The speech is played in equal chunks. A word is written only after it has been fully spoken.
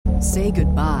Say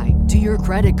goodbye to your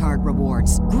credit card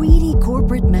rewards. Greedy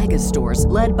corporate mega stores,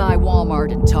 led by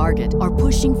Walmart and Target, are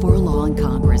pushing for a law in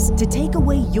Congress to take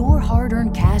away your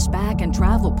hard-earned cash back and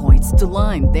travel points to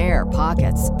line their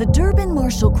pockets. The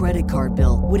Durbin-Marshall credit card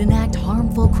bill would enact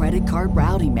harmful credit card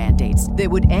routing mandates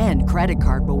that would end credit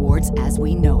card rewards as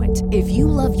we know it. If you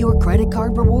love your credit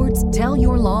card rewards, tell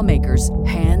your lawmakers,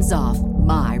 hands off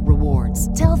my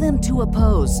rewards. Tell them to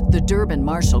oppose the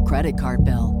Durbin-Marshall credit card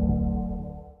bill.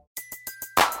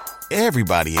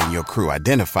 Everybody in your crew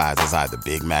identifies as either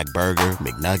Big Mac Burger,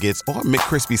 McNuggets, or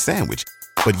McCrispy Sandwich.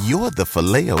 But you're the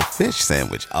Filet-O-Fish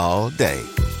Sandwich all day.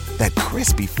 That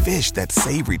crispy fish, that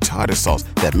savory tartar sauce,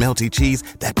 that melty cheese,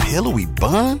 that pillowy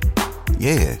bun.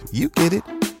 Yeah, you get it.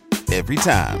 Every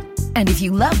time. And if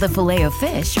you love the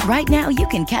Filet-O-Fish, right now you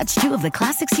can catch two of the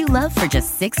classics you love for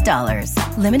just $6.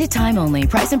 Limited time only.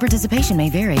 Price and participation may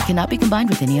vary. Cannot be combined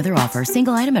with any other offer.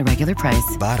 Single item at regular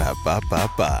price.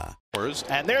 Ba-da-ba-ba-ba.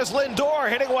 And there's Lindor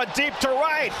hitting one deep to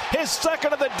right. His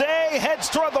second of the day, heads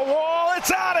toward the wall.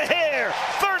 It's out of here.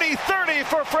 30-30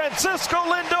 for Francisco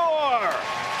Lindor.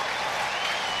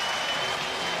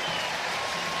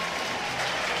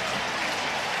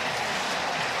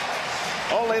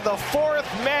 Only the fourth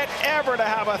Met ever to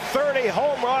have a 30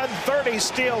 home run, 30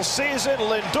 steal season.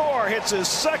 Lindor hits his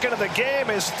second of the game,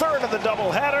 his third of the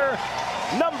doubleheader.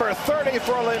 Number 30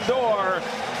 for Lindor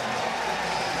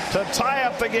to tie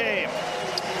up the game.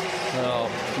 Well,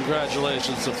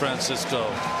 congratulations to Francisco.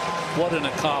 What an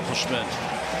accomplishment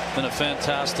and a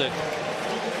fantastic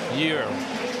year.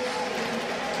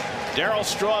 Darryl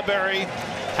Strawberry,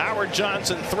 Howard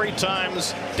Johnson 3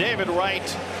 times, David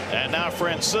Wright, and now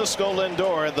Francisco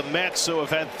Lindor, the Mets, who have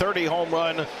had 30 home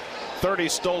run, 30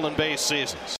 stolen base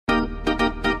seasons.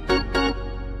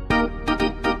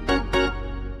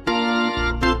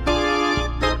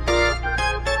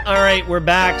 All right, we're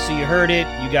back. So you heard it.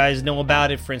 You guys know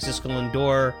about it. Francisco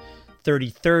Lindor,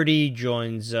 30-30,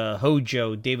 joins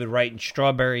Hojo, David Wright, and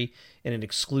Strawberry in an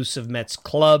exclusive Mets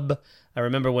club. I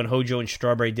remember when Hojo and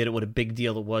Strawberry did it, what a big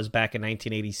deal it was back in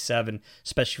 1987,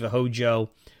 especially for Hojo,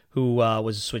 who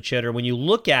was a switch hitter. When you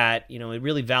look at, it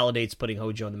really validates putting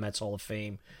Hojo in the Mets Hall of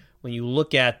Fame. When you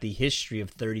look at the history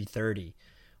of 30-30,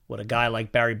 what a guy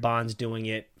like Barry Bonds doing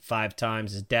it 5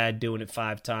 times, his dad doing it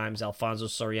 5 times, Alfonso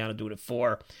Soriano doing it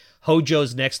 4.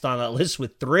 Hojo's next on that list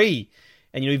with 3.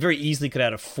 And, he very easily could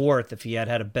have had a 4th if he had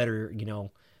a better,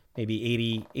 maybe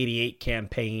 80, 88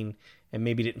 campaign and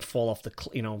maybe didn't fall off the,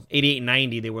 88 and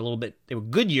 90, they were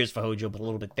good years for Hojo, but a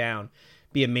little bit down.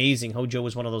 Be amazing. Hojo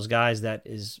was one of those guys that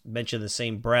is mentioned in the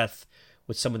same breath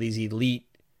with some of these elite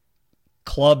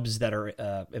clubs that are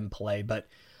in play. But,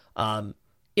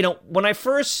 when I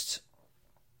first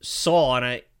saw, and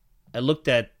I looked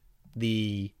at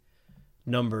the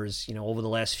numbers, over the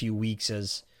last few weeks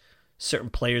as certain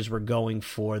players were going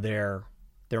for their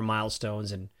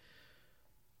milestones, and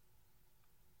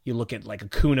you look at like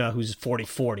Acuna, who's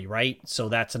 40-40, right? So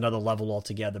that's another level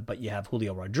altogether. But you have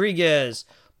Julio Rodriguez,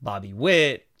 Bobby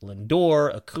Witt,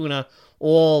 Lindor, Acuna,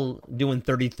 all doing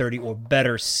 30-30 or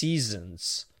better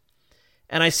seasons.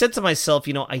 And I said to myself,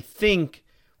 I think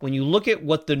when you look at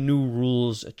what the new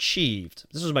rules achieved,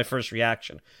 this was my first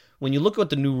reaction. When you look at what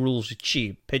the new rules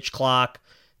achieved, pitch clock,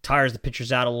 tires the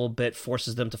pitchers out a little bit,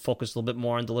 forces them to focus a little bit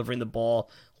more on delivering the ball,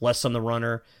 less on the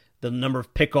runner, the number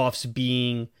of pickoffs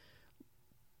being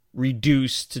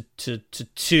reduced to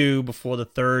 2 before the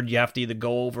third. You have to either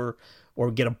go over or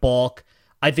get a balk.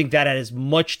 I think that had as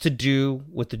much to do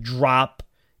with the drop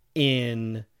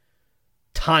in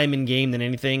time in game than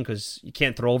anything, because you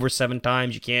can't throw over 7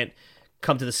 times. You can't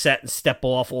come to the set and step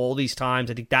off all these times.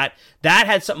 I think that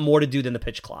had something more to do than the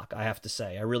pitch clock, I have to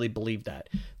say. I really believe that.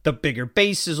 The bigger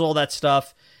bases, all that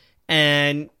stuff.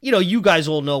 And, you guys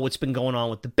all know what's been going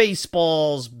on with the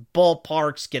baseballs,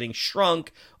 ballparks getting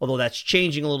shrunk, although that's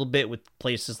changing a little bit with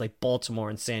places like Baltimore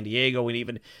and San Diego and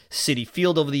even Citi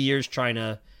Field over the years trying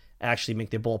to actually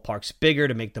make their ballparks bigger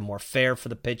to make them more fair for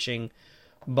the pitching.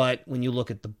 But when you look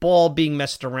at the ball being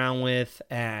messed around with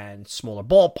and smaller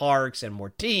ballparks and more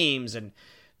teams and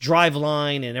drive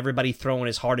line and everybody throwing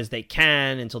as hard as they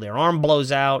can until their arm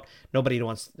blows out, nobody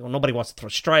wants to throw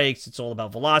strikes. It's all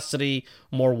about velocity,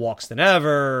 more walks than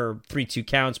ever, 3-2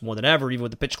 counts more than ever, even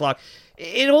with the pitch clock.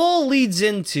 It all leads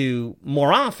into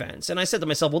more offense. And I said to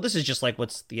myself, well, this is just like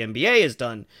what the NBA has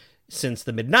done since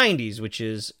the mid-90s, which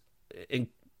is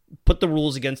put the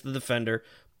rules against the defender,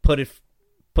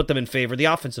 put them in favor of the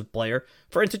offensive player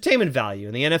for entertainment value.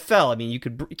 In the NFL, I mean, you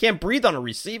can't breathe on a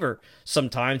receiver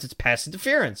sometimes. It's pass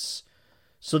interference.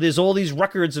 So there's all these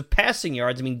records of passing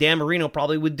yards. I mean, Dan Marino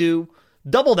probably would do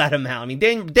double that amount. I mean,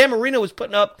 Dan Marino was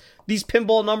putting up these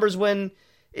pinball numbers when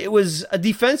it was a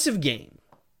defensive game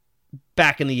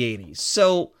back in the 80s.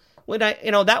 So when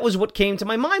that was what came to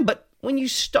my mind. But when you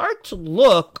start to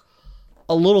look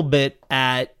a little bit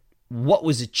at what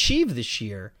was achieved this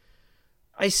year,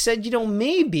 I said,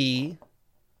 maybe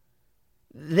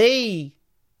they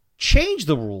changed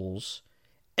the rules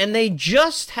and they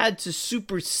just had to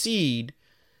supersede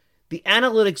the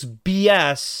analytics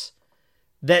BS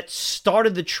that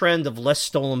started the trend of less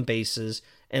stolen bases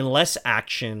and less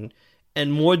action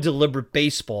and more deliberate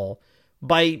baseball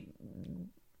by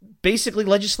basically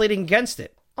legislating against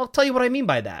it. I'll tell you what I mean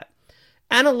by that.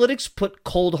 Analytics put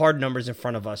cold, hard numbers in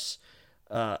front of us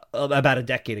about a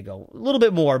decade ago. A little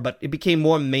bit more, but it became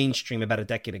more mainstream about a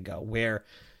decade ago, where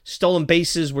stolen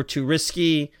bases were too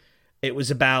risky. It was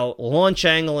about launch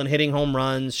angle and hitting home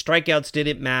runs. Strikeouts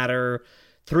didn't matter.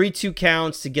 3-2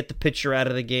 counts to get the pitcher out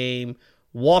of the game.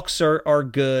 Walks are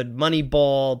good. Money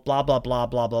ball, blah, blah, blah,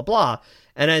 blah, blah, blah.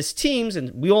 And as teams,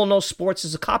 and we all know sports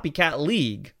is a copycat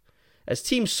league, as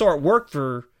teams saw it work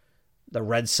for the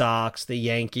Red Sox, the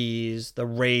Yankees, the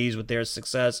Rays with their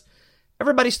success,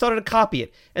 everybody started to copy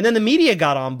it. And then the media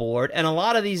got on board, and a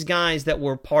lot of these guys that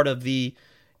were part of the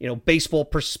baseball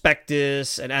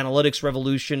prospectus and analytics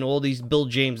revolution, all these Bill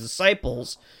James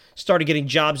disciples, started getting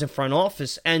jobs in front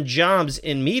office and jobs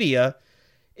in media.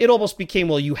 It almost became,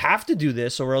 well, you have to do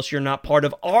this or else you're not part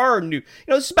of our new...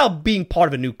 this is about being part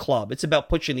of a new club. It's about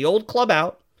pushing the old club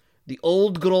out, the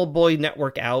old good old boy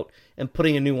network out, and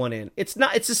putting a new one in. It's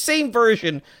the same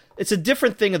version. It's a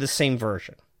different thing of the same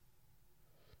version.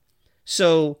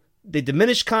 So they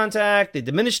diminished contact, they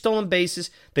diminished stolen bases,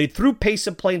 they threw pace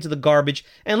of play into the garbage.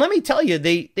 And let me tell you,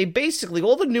 they basically,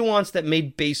 all the nuance that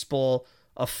made baseball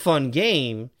a fun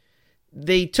game,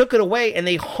 they took it away and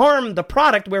they harmed the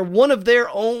product, where one of their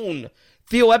own,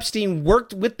 Theo Epstein,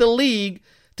 worked with the league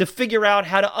to figure out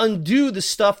how to undo the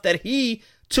stuff that he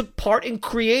took part in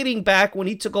creating back when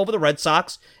he took over the Red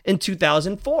Sox in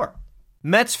 2004.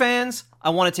 Mets fans, I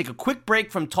want to take a quick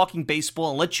break from talking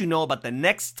baseball and let you know about the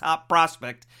next top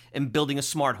prospect in building a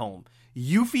smart home.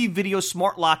 Eufy Video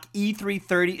Smart Lock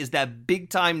E330 is that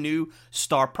big-time new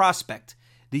star prospect.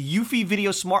 The Eufy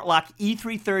Video Smart Lock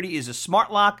E330 is a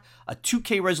smart lock, a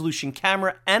 2K resolution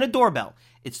camera, and a doorbell.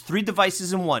 It's 3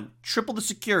 devices in one, triple the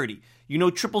security. You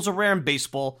know triples are rare in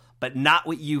baseball, but not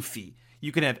with Eufy.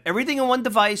 You can have everything in one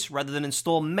device rather than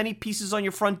install many pieces on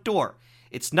your front door.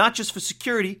 It's not just for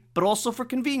security, but also for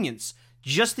convenience.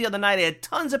 Just the other night, I had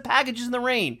tons of packages in the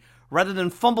rain. Rather than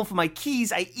fumble for my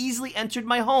keys, I easily entered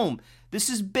my home. This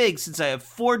is big since I have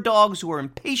 4 dogs who are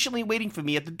impatiently waiting for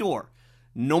me at the door.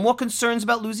 No more concerns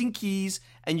about losing keys,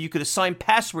 and you could assign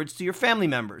passwords to your family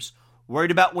members.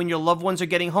 Worried about when your loved ones are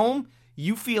getting home?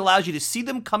 Eufy allows you to see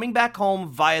them coming back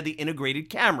home via the integrated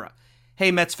camera.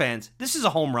 Hey Mets fans, this is a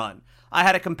home run. I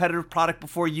had a competitive product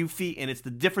before Eufy, and it's the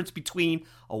difference between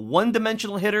a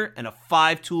one-dimensional hitter and a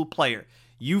 5-tool player.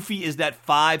 Eufy is that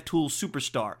 5-tool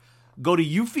superstar. Go to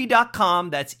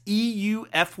eufy.com, that's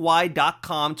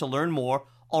EUFY.com to learn more.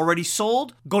 Already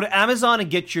sold? Go to Amazon and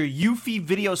get your Eufy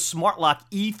Video Smart Lock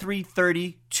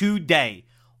E330 today.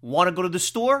 Want to go to the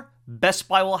store? Best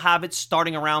Buy will have it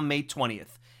starting around May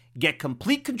 20th. Get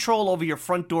complete control over your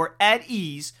front door at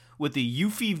ease with the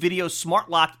Eufy Video Smart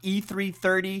Lock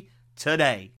E330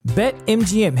 today.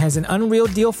 BetMGM has an unreal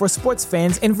deal for sports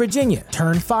fans in Virginia.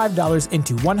 Turn $5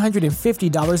 into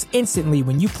 $150 instantly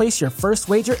when you place your first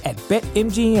wager at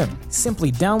BetMGM.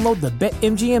 Simply download the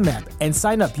BetMGM app and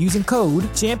sign up using code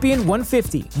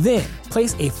Champion150. Then,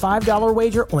 place a $5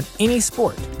 wager on any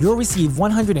sport. You'll receive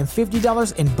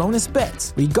 $150 in bonus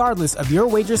bets, regardless of your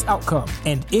wager's outcome.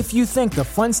 And if you think the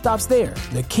fun stops there,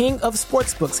 the king of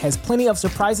sportsbooks has plenty of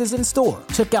surprises in store.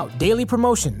 Check out daily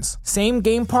promotions,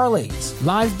 same-game parlays,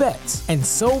 live bets, and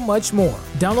so much more.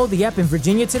 Download the app in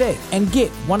Virginia today and get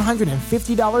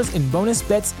 $150 in bonus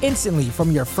bets instantly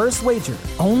from your first wager.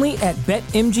 Only at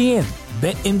BetMGM.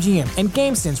 BetMGM and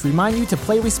GameSense remind you to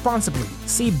play responsibly.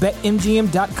 See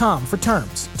BetMGM.com for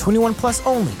terms. 21 plus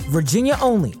only. Virginia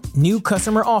only. New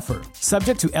customer offer.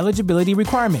 Subject to eligibility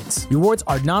requirements. Rewards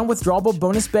are non-withdrawable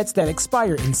bonus bets that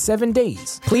expire in 7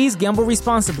 days. Please gamble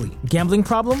responsibly. Gambling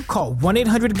problem? Call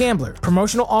 1-800-GAMBLER.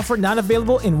 Promotional offer not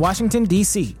available in Washington,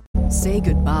 D.C. Say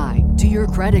goodbye to your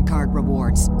credit card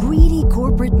rewards. Greedy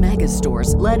corporate mega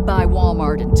stores, led by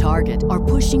Walmart and Target, are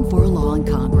pushing for a law in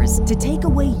Congress to take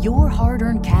away your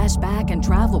hard-earned cash back and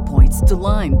travel points to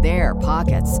line their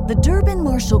pockets. The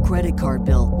Durbin-Marshall credit card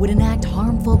bill would enact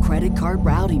harmful credit card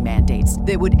routing mandates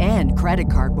that would end credit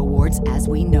card rewards as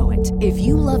we know it. If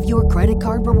you love your credit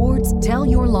card rewards, tell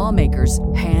your lawmakers,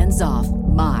 hands off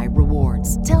my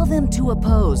rewards. Tell them to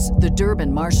oppose the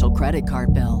Durbin-Marshall credit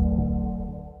card bill.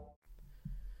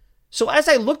 So as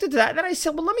I looked into that, then I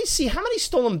said, well, let me see how many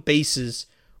stolen bases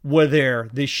were there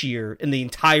this year in the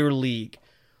entire league.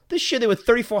 This year there were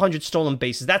 3,400 stolen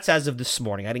bases. That's as of this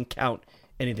morning. I didn't count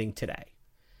anything today.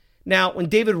 Now, when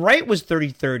David Wright was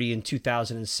 30-30 in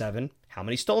 2007, how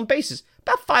many stolen bases?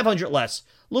 About 500 less,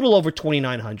 a little over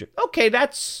 2,900. Okay,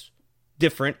 that's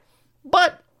different,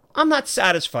 but I'm not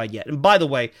satisfied yet. And by the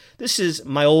way, this is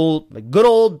my good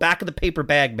old back of the paper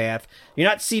bag math. You're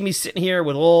not seeing me sitting here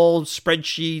with all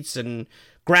spreadsheets and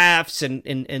graphs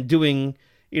and doing,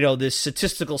 this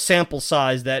statistical sample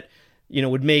size that,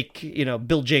 would make,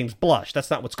 Bill James blush.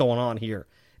 That's not what's going on here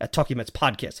at Talking Mets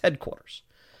podcast headquarters.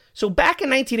 So back in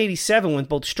 1987, when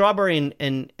both Strawberry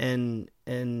and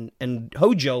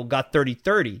Hojo got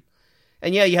 30-30,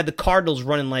 and yeah, you had the Cardinals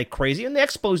running like crazy, and the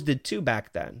Expos did too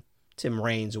back then. Tim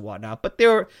Raines and whatnot. But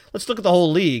let's look at the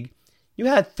whole league. You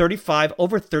had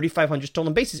over 3,500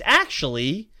 stolen bases.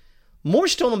 Actually, more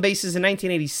stolen bases in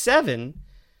 1987,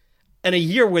 and a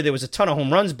year where there was a ton of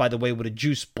home runs, by the way, with a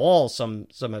juice ball, some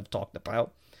have talked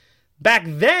about, back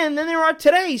then than there are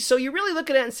today. So you're really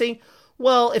looking at it and saying,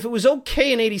 well, if it was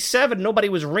okay in 87, nobody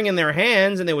was wringing their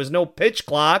hands, and there was no pitch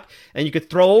clock, and you could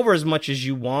throw over as much as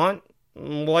you want,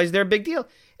 why is there a big deal?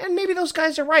 And maybe those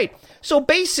guys are right. So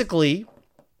basically,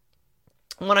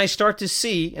 when I start to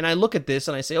see, and I look at this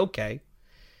and I say, okay,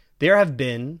 there have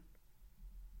been,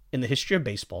 in the history of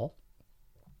baseball,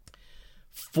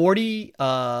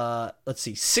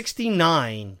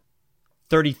 69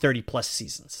 30-30 plus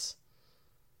seasons.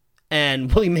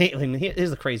 And Willie Mays, here's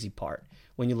the crazy part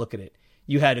when you look at it.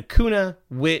 You had Acuna,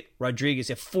 Witt, Rodriguez,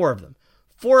 you have 4 of them.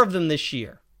 4 of them this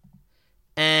year.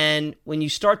 And when you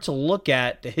start to look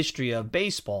at the history of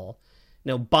baseball,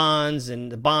 Bonds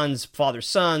and the Bonds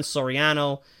father-son,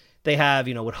 Soriano, they have,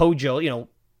 with Hojo,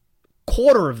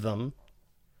 quarter of them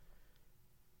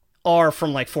are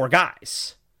from like 4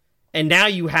 guys. And now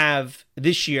you have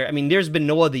this year, there's been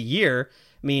no other year.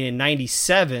 In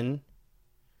 97,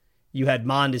 you had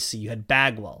Mondesi, you had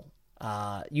Bagwell.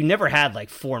 You never had like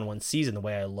 4 in one season the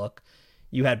way I look.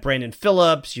 You had Brandon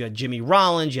Phillips, you had Jimmy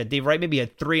Rollins, you had Dave Wright, maybe you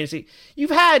had 3. You've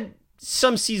had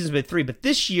some seasons with 3, but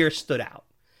this year stood out.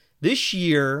 This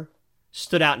year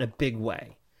stood out in a big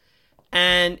way.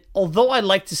 And although I'd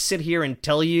like to sit here and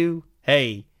tell you,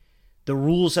 hey, the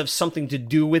rules have something to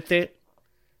do with it,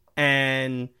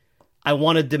 and I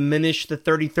want to diminish the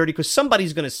 30-30 because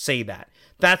somebody's going to say that.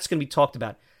 That's going to be talked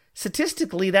about.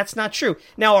 Statistically, that's not true.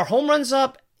 Now, are home runs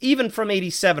up? Even from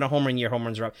 87, a home run year, home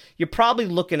runs are up. You're probably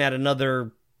looking at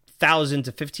another 1,000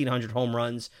 to 1,500 home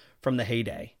runs from the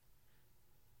heyday.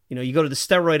 You go to the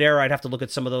steroid era, I'd have to look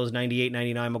at some of those 98,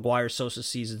 99 McGuire, Sosa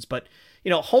seasons. But,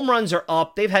 home runs are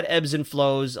up. They've had ebbs and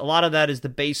flows. A lot of that is the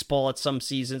baseball at some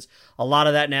seasons. A lot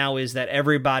of that now is that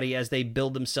everybody, as they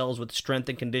build themselves with strength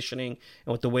and conditioning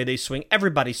and with the way they swing,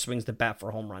 everybody swings the bat for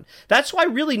a home run. That's why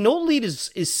really no lead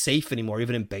is safe anymore,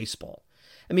 even in baseball.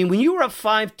 When you were up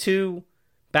 5-2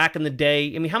 back in the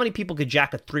day, how many people could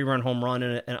jack a 3-run home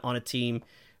run on a team?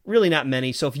 Really not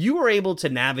many. So if you were able to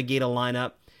navigate a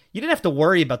lineup, you didn't have to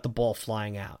worry about the ball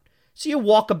flying out. So you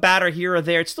walk a batter here or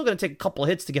there. It's still going to take a couple of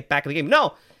hits to get back in the game.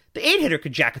 No, the 8-hitter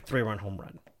could jack a 3-run home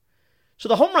run. So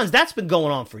the home runs, that's been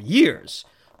going on for years.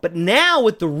 But now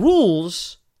with the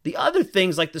rules, the other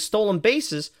things like the stolen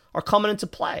bases are coming into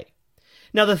play.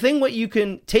 Now the thing what you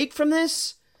can take from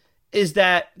this is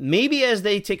that maybe as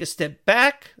they take a step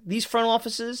back, these front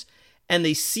offices, and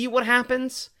they see what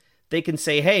happens, they can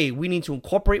say, hey, we need to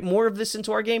incorporate more of this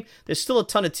into our game. There's still a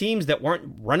ton of teams that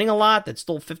weren't running a lot, that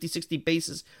stole 50, 60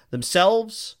 bases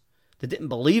themselves, that didn't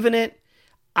believe in it.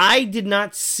 I did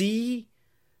not see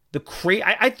the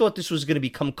I thought this was going to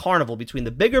become carnival between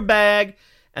the bigger bag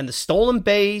and the stolen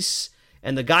base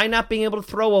and the guy not being able to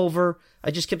throw over.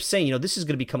 I just kept saying, this is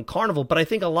going to become carnival. But I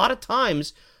think a lot of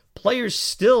times players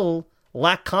still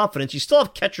lack confidence. You still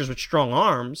have catchers with strong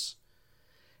arms.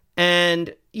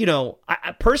 And,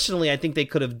 I personally, I think they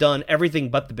could have done everything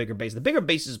but the bigger base. The bigger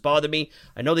bases bother me.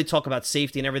 I know they talk about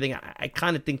safety and everything. I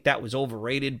kind of think that was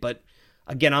overrated. But,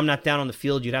 again, I'm not down on the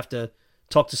field. You'd have to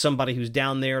talk to somebody who's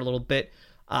down there a little bit.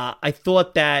 I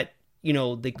thought that,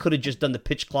 they could have just done the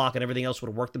pitch clock and everything else would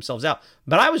have worked themselves out.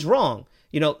 But I was wrong.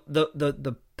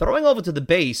 The throwing over to the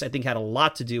base, I think, had a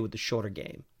lot to do with the shorter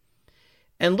game.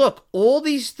 And look, all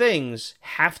these things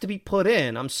have to be put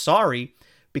in. I'm sorry,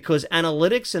 because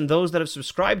analytics and those that have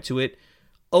subscribed to it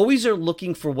always are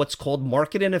looking for what's called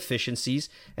market inefficiencies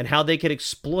and how they can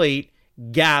exploit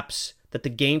gaps that the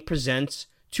game presents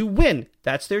to win.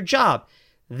 That's their job.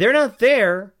 They're not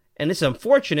there, and it's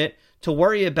unfortunate, to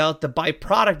worry about the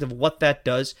byproduct of what that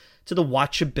does to the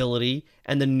watchability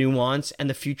and the nuance and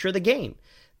the future of the game.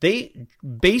 They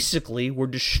basically were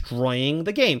destroying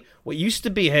the game. What used to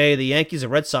be, hey, the Yankees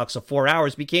and Red Sox of 4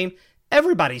 hours became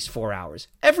everybody's 4 hours.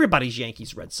 Everybody's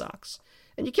Yankees, Red Sox.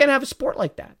 And you can't have a sport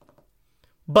like that.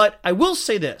 But I will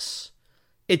say this.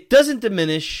 It doesn't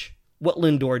diminish what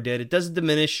Lindor did. It doesn't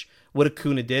diminish what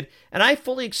Acuna did. And I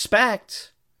fully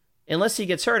expect, unless he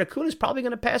gets hurt, Acuna's probably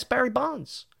going to pass Barry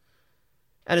Bonds.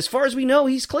 And as far as we know,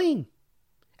 he's clean.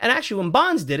 And actually, when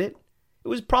Bonds did it, it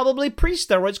was probably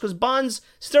pre-steroids, because Bonds'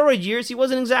 steroid years, he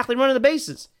wasn't exactly running the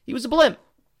bases. He was a blimp.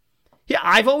 Yeah,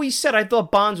 I've always said I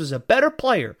thought Bonds was a better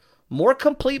player, more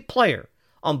complete player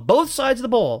on both sides of the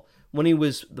ball when he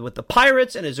was with the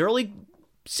Pirates in his early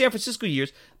San Francisco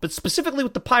years, but specifically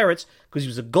with the Pirates, because he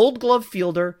was a Gold Glove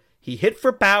fielder. He hit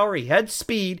for power. He had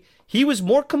speed. He was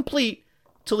more complete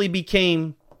till he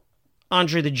became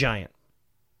Andre the Giant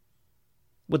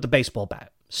with the baseball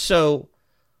bat. So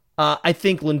I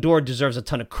think Lindor deserves a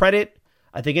ton of credit.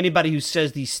 I think anybody who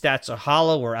says these stats are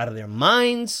hollow or out of their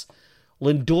minds.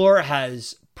 Lindor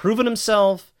has proven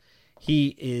himself.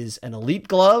 He is an elite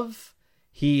glove.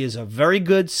 He is a very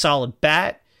good, solid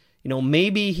bat.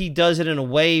 Maybe he does it in a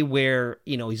way where,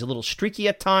 he's a little streaky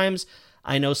at times.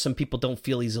 I know some people don't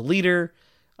feel he's a leader.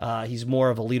 He's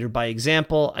more of a leader by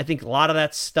example. I think a lot of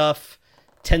that stuff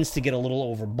tends to get a little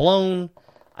overblown.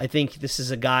 I think this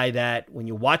is a guy that when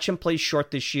you watch him play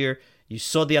short this year, you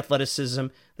saw the athleticism.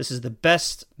 This is the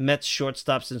best Mets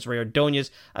shortstop since Ray Ordonez.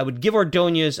 I would give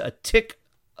Ordonez a tick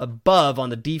above on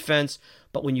the defense,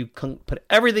 but when you put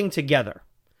everything together,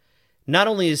 not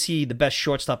only is he the best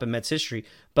shortstop in Mets history,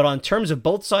 but on terms of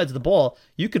both sides of the ball,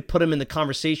 you could put him in the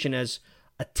conversation as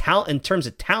a talent in terms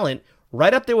of talent,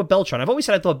 right up there with Beltran. I've always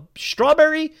said I thought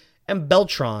Strawberry and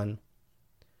Beltran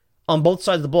on both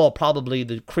sides of the ball, probably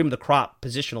the cream of the crop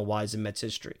positional-wise in Mets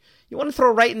history. You want to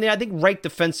throw Wright in there? I think Wright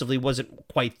defensively wasn't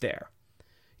quite there.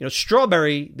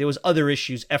 Strawberry, there was other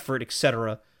issues, effort,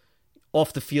 etc.,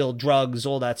 off the field, drugs,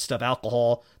 all that stuff,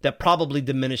 alcohol, that probably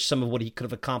diminished some of what he could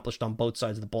have accomplished on both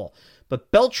sides of the ball. But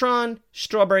Beltran,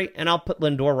 Strawberry, and I'll put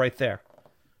Lindor right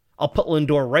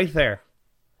there.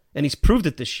 And he's proved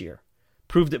it this year.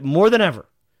 Proved it more than ever.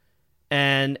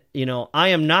 And, I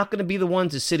am not going to be the one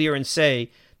to sit here and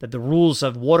say that the rules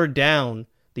have watered down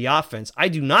the offense. I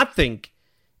do not think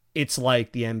it's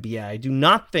like the NBA. I do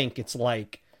not think it's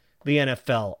like the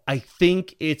NFL. I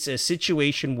think it's a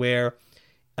situation where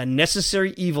a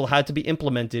necessary evil had to be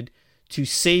implemented to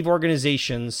save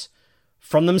organizations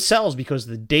from themselves, because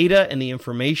the data and the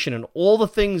information and all the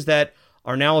things that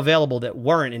are now available that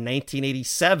weren't in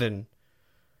 1987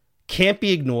 can't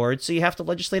be ignored, so you have to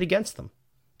legislate against them.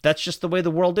 That's just the way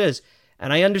the world is.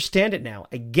 And I understand it now.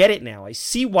 I get it now. I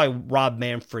see why Rob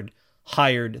Manfred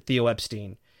hired Theo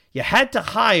Epstein. You had to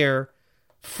hire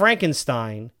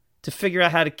Frankenstein to figure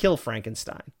out how to kill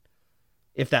Frankenstein,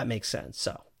 if that makes sense.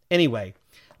 So, anyway,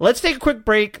 let's take a quick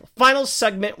break. Final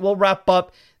segment, we'll wrap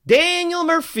up. Daniel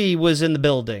Murphy was in the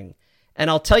building. And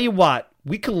I'll tell you what,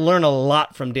 we could learn a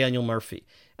lot from Daniel Murphy.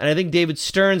 And I think David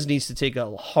Stearns needs to take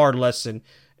a hard lesson.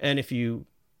 And if you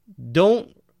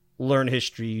don't learn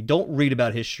history, you don't read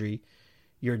about history,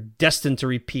 you're destined to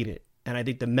repeat it. And I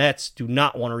think the Mets do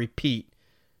not want to repeat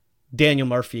Daniel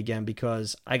Murphy again,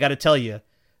 because I got to tell you,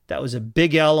 that was a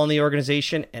big L on the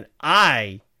organization, and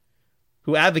I,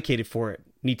 who advocated for it,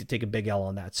 need to take a big L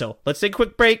on that. So let's take a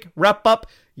quick break, wrap up.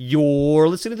 You're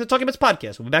listening to the Talking Mets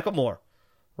podcast. We'll be back with more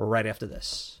right after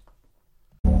this.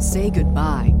 Say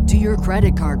goodbye to your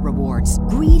credit card rewards.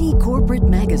 Greedy corporate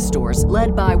mega stores,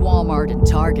 led by Walmart and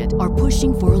Target, are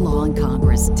pushing for a law in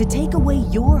Congress to take away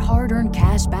your hard-earned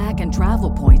cash back and travel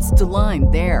points to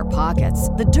line their pockets.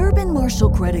 The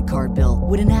Durbin-Marshall credit card bill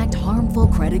would enact harmful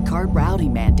credit card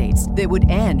routing mandates that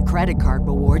would end credit card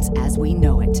rewards as we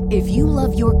know it. If you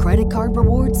love your credit card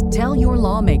rewards, tell your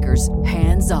lawmakers,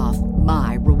 hands off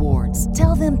my rewards.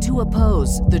 Tell them to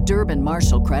oppose the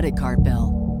Durbin-Marshall credit card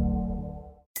bill.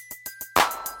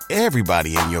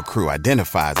 Everybody in your crew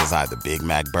identifies as either Big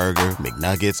Mac Burger,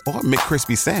 McNuggets, or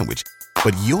McCrispy Sandwich.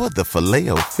 But you're the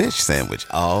Filet-O-Fish Sandwich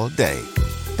all day.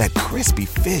 That crispy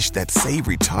fish, that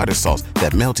savory tartar sauce,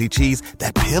 that melty cheese,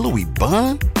 that pillowy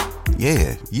bun.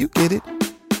 Yeah, you get it.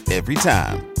 Every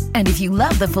time. And if you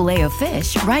love the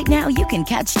Filet-O-Fish, right now you can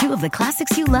catch two of the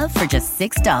classics you love for just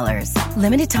 $6.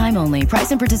 Limited time only.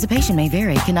 Price and participation may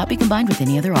vary. Cannot be combined with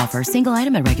any other offer. Single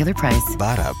item at regular price.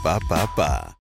 Ba-da-ba-ba-ba.